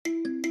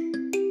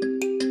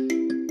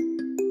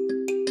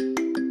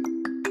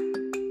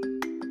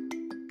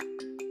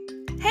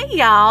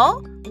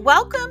y'all.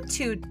 Welcome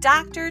to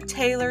Dr.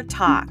 Taylor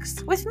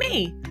Talks with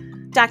me,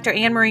 Dr.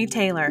 Anne Marie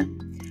Taylor.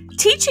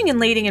 Teaching and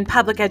leading in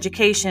public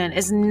education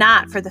is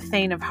not for the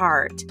faint of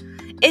heart.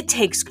 It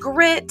takes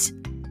grit,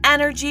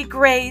 energy,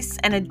 grace,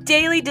 and a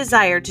daily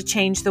desire to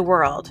change the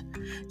world.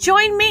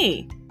 Join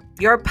me,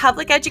 your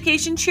public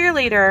education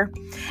cheerleader,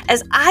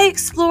 as I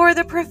explore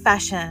the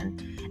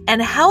profession and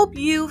help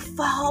you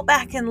fall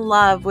back in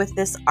love with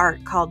this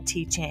art called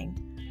teaching.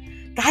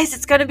 Guys,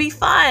 it's going to be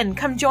fun.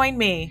 Come join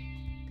me.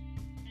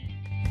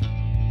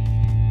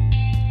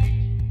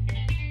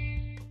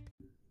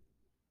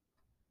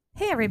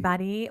 Hey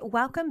everybody,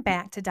 welcome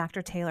back to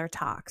Dr. Taylor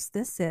Talks.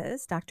 This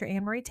is Dr.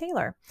 Anne Marie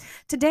Taylor.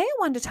 Today I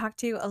wanted to talk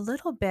to you a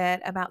little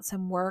bit about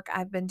some work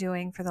I've been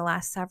doing for the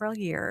last several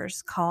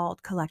years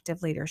called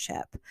collective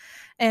leadership.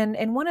 And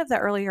in one of the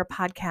earlier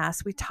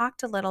podcasts, we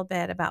talked a little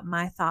bit about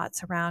my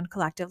thoughts around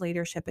collective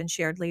leadership and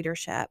shared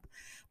leadership.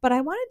 But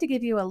I wanted to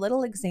give you a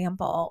little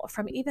example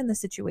from even the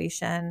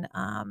situation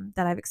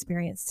that I've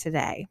experienced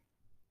today.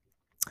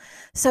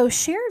 So,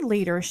 shared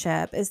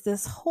leadership is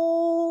this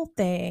whole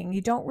thing.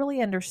 You don't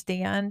really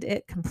understand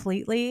it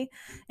completely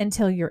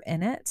until you're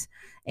in it.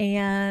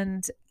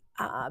 And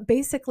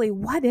basically,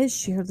 what is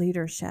shared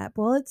leadership?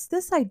 Well, it's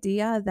this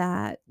idea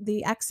that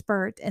the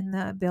expert in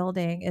the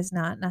building is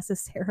not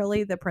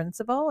necessarily the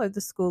principal or the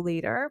school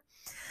leader,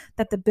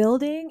 that the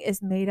building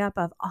is made up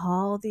of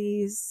all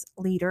these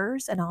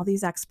leaders and all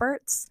these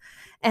experts,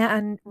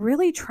 and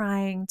really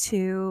trying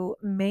to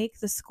make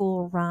the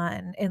school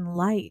run in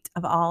light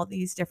of all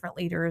these different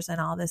leaders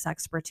and all this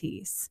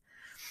expertise.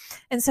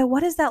 And so,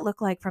 what does that look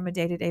like from a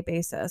day-to-day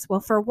basis? Well,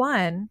 for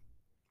one,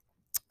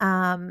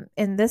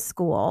 in this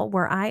school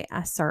where I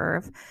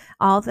serve,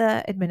 all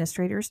the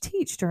administrators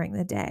teach during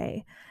the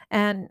day.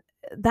 And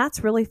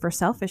that's really for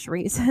selfish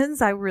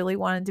reasons. I really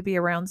wanted to be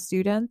around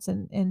students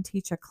and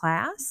teach a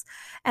class.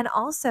 And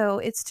also,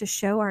 it's to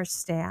show our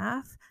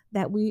staff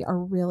that we are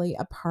really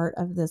a part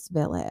of this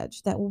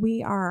village, that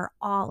we are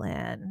all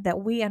in, that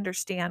we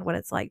understand what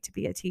it's like to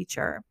be a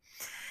teacher.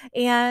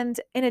 And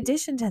in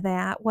addition to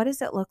that, what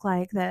does it look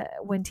like that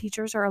when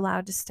teachers are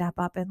allowed to step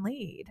up and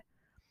lead?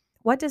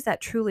 What does that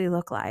truly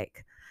look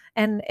like?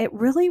 And it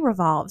really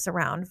revolves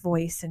around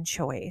voice and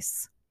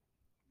choice.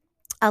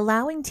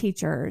 Allowing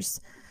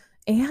teachers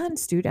and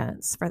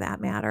students, for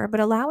that matter, but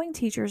allowing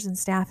teachers and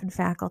staff and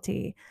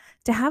faculty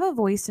to have a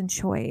voice and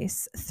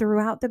choice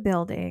throughout the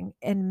building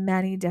in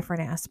many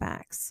different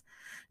aspects.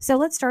 So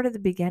let's start at the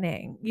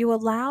beginning. You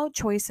allow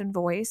choice and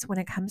voice when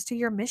it comes to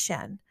your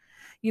mission.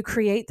 You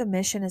create the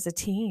mission as a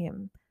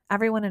team.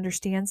 Everyone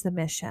understands the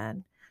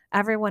mission.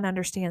 Everyone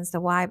understands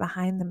the why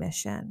behind the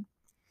mission.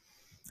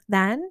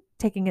 Then,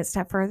 taking it a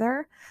step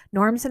further,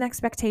 norms and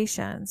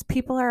expectations.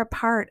 People are a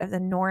part of the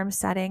norm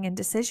setting and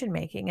decision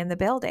making in the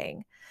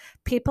building.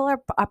 People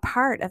are a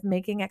part of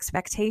making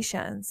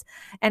expectations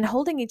and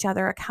holding each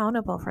other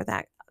accountable for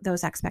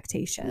those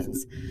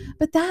expectations.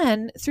 But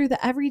then through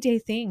the everyday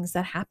things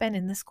that happen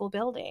in the school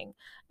building.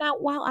 Now,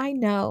 while I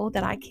know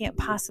that I can't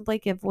possibly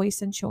give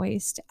voice and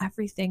choice to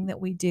everything that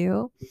we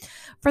do,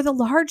 for the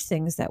large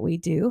things that we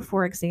do,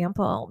 for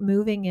example,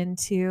 moving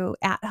into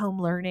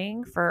at-home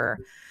learning for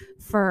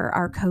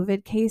our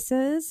COVID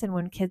cases and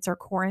when kids are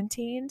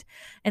quarantined,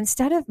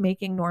 instead of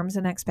making norms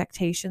and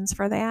expectations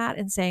for that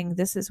and saying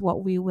this is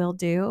what we will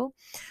do,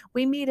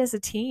 we meet as a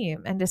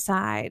team and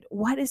decide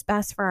what is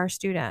best for our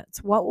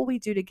students, what will we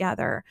do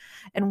together,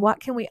 and what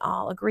can we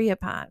all agree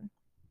upon.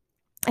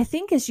 I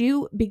think as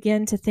you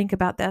begin to think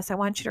about this, I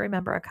want you to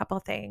remember a couple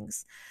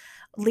things.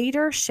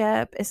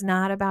 Leadership is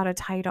not about a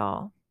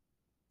title.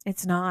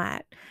 It's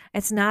not.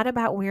 It's not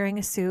about wearing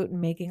a suit and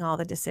making all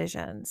the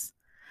decisions.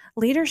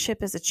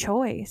 Leadership is a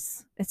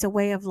choice. It's a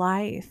way of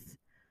life.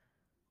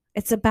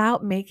 It's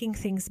about making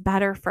things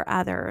better for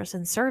others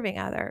and serving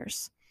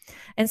others.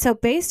 And so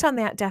based on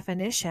that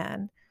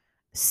definition,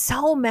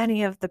 so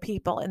many of the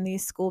people in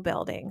these school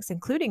buildings,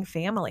 including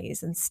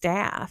families and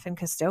staff and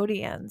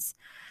custodians,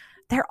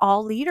 they're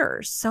all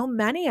leaders. So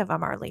many of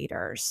them are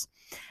leaders.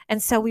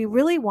 And so we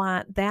really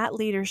want that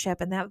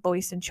leadership and that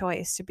voice and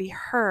choice to be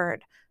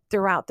heard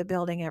throughout the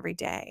building every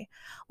day.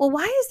 Well,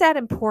 why is that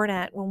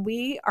important when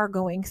we are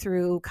going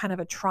through kind of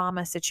a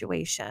trauma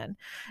situation?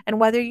 And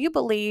whether you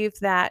believe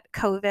that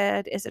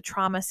COVID is a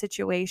trauma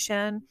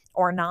situation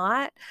or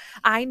not,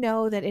 I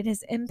know that it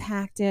has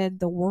impacted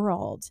the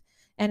world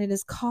and it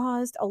has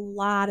caused a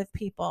lot of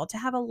people to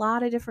have a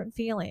lot of different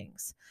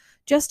feelings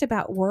just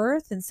about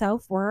worth and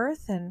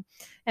self-worth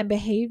and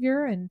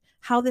behavior and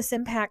how this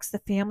impacts the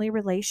family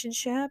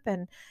relationship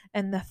and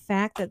the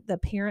fact that the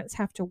parents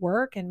have to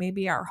work and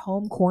maybe are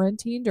home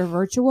quarantined or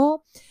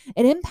virtual.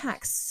 It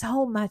impacts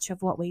so much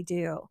of what we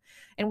do.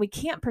 And we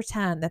can't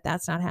pretend that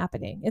that's not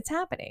happening. It's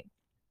happening.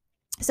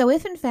 So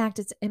if in fact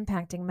it's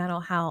impacting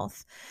mental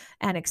health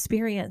and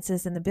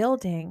experiences in the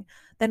building,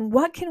 then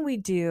what can we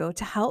do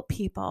to help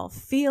people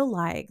feel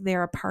like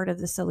they're a part of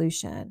the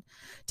solution,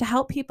 to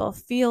help people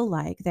feel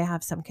like they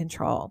have some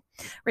control?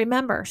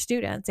 Remember,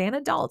 students and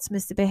adults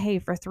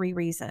misbehave for 3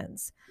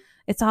 reasons.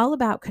 It's all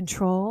about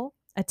control,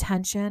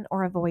 attention,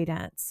 or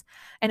avoidance.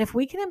 And if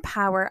we can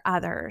empower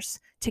others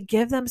to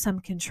give them some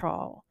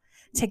control,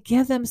 to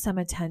give them some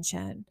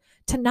attention,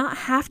 to not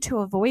have to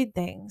avoid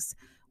things,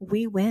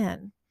 we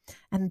win.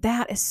 And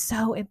that is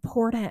so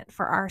important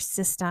for our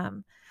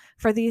system,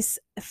 for these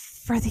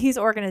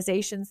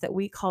organizations that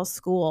we call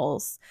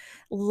schools.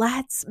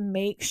 Let's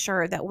make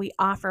sure that we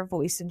offer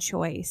voice and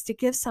choice to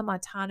give some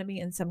autonomy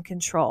and some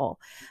control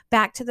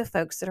back to the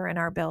folks that are in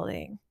our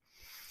building.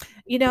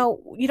 You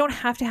don't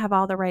have to have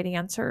all the right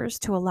answers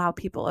to allow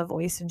people a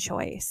voice and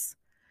choice.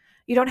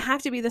 You don't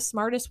have to be the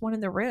smartest one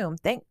in the room.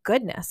 Thank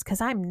goodness, because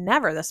I'm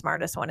never the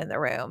smartest one in the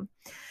room.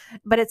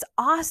 But it's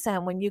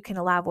awesome when you can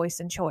allow voice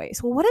and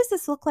choice. Well, what does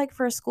this look like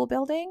for a school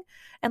building?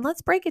 And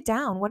let's break it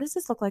down. What does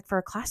this look like for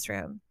a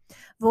classroom?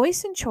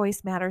 Voice and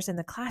choice matters in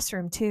the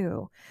classroom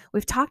too.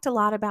 We've talked a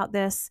lot about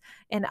this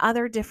in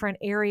other different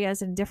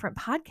areas and different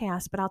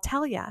podcasts, but I'll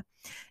tell you,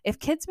 if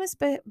kids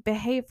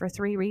misbehave for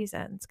three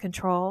reasons,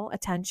 control,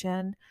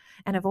 attention,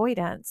 and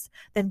avoidance,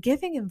 then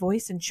giving them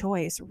voice and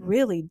choice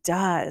really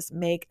does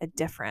make a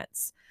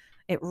difference.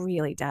 It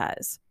really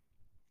does.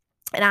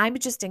 And I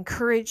would just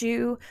encourage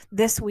you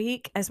this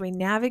week, as we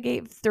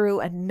navigate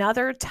through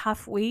another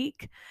tough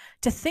week,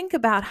 to think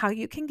about how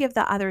you can give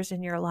the others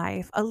in your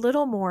life a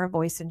little more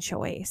voice and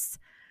choice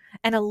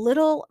and a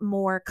little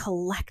more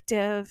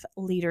collective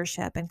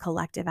leadership and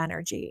collective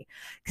energy,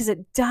 because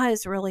it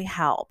does really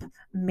help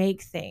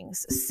make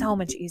things so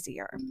much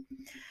easier.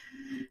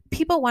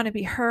 People want to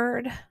be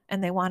heard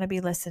and they want to be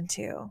listened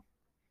to.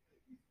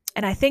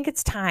 And I think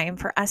it's time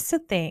for us to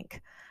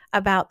think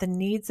about the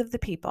needs of the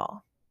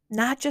people,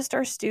 not just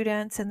our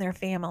students and their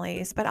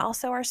families, but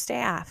also our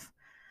staff.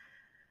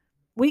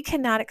 We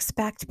cannot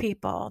expect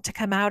people to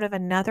come out of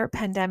another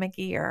pandemic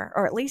year,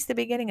 or at least the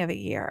beginning of a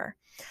year,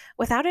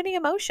 without any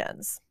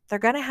emotions. They're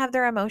going to have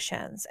their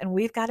emotions, and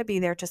we've got to be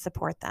there to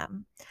support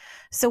them.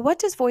 So, what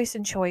does voice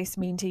and choice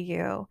mean to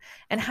you?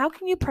 And how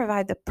can you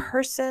provide the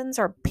persons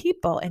or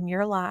people in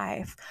your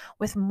life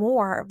with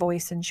more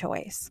voice and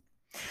choice?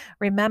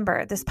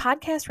 Remember, this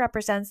podcast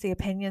represents the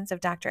opinions of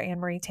Dr. Anne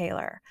Marie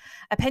Taylor.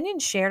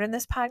 Opinions shared in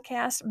this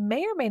podcast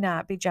may or may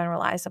not be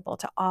generalizable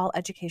to all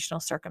educational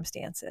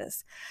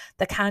circumstances.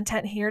 The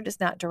content here does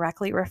not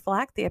directly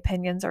reflect the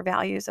opinions or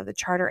values of the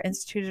Charter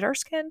Institute at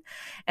Erskine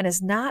and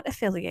is not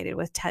affiliated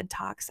with TED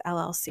Talks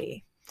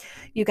LLC.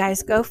 You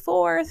guys go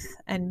forth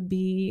and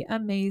be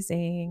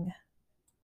amazing.